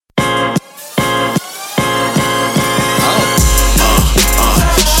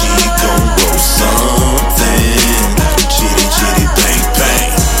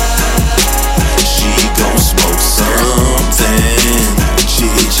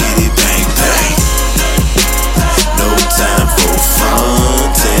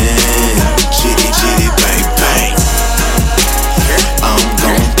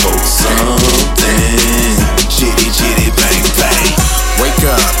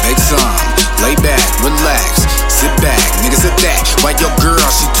make some. Lay back, relax, sit back, niggas at that. While your girl,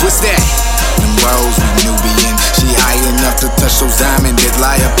 she twist that. Them rolls we Nubian, she high enough to touch those diamonds that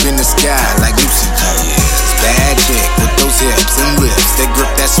lie up in the sky like Lucy. Bad chick with those hips and lips that grip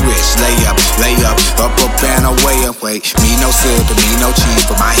that switch. Lay up, up and away. Me no sip and me no cheap,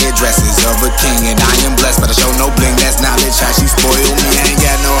 but my hairdresser's of a king, and I am blessed, but I show no bling. That's knowledge how she spoiled me. I ain't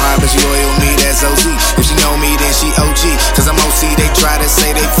got no heart, but she oil me. That's OZ. If she know me, then she OG. Cause I'm OC. They try to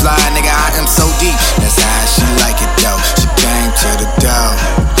say they fly, nigga. I am so deep. That's how she like it though. She came to the door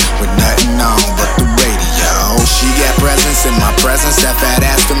with nothing on but the radio. She got presence in my presence. That fat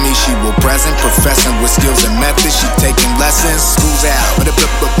ass to me, she will present, professing with skills and methods. She taking lessons. School's out with a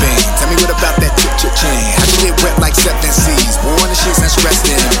bang. Tell me what about that chain? How she get wet like 7 C's? Born the sheets and stressed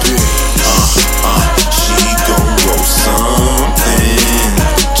in peace. She gon' roll something.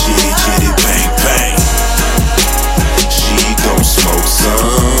 Chitty chitty bang bang. She gon' smoke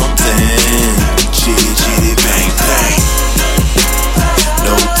something. Chitty chitty bang bang.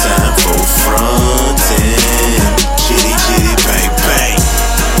 No time for frontin'. Chitty chitty bang bang.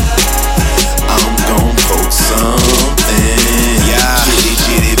 I'm gon' poke something. Yeah. Chitty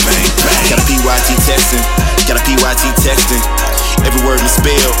chitty bang bang. Got a PYT texting, got a PYT texting. Every word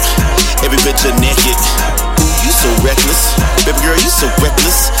misspelled, every picture naked. Ooh, you so reckless, baby girl, you so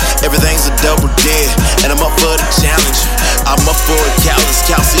reckless. Everything's a double dare, and I'm up for the challenge. I'm up for a callus,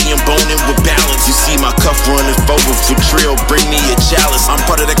 calcium boning with balance. You see my cuff running forward for drill, bring me a chalice. I'm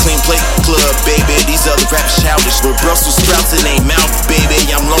part of that clean plate club, baby. These other rappers childish. With Brussels sprouts in they mouth, baby.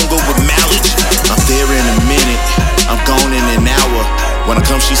 I'm longer with mileage. I'm there in a minute, I'm gone in an hour. When I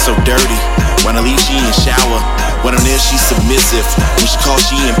come, she's so dirty. When I leave, she in shower. When I'm there, she's submissive. When she calls,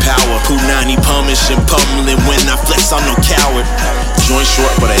 she in power. Punani pumish and pummeling. When I flex, I'm no coward. Joint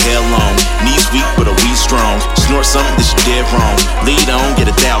short, but her hair long. Knees weak, but her weed strong. Snort something that she dead wrong. Lead on,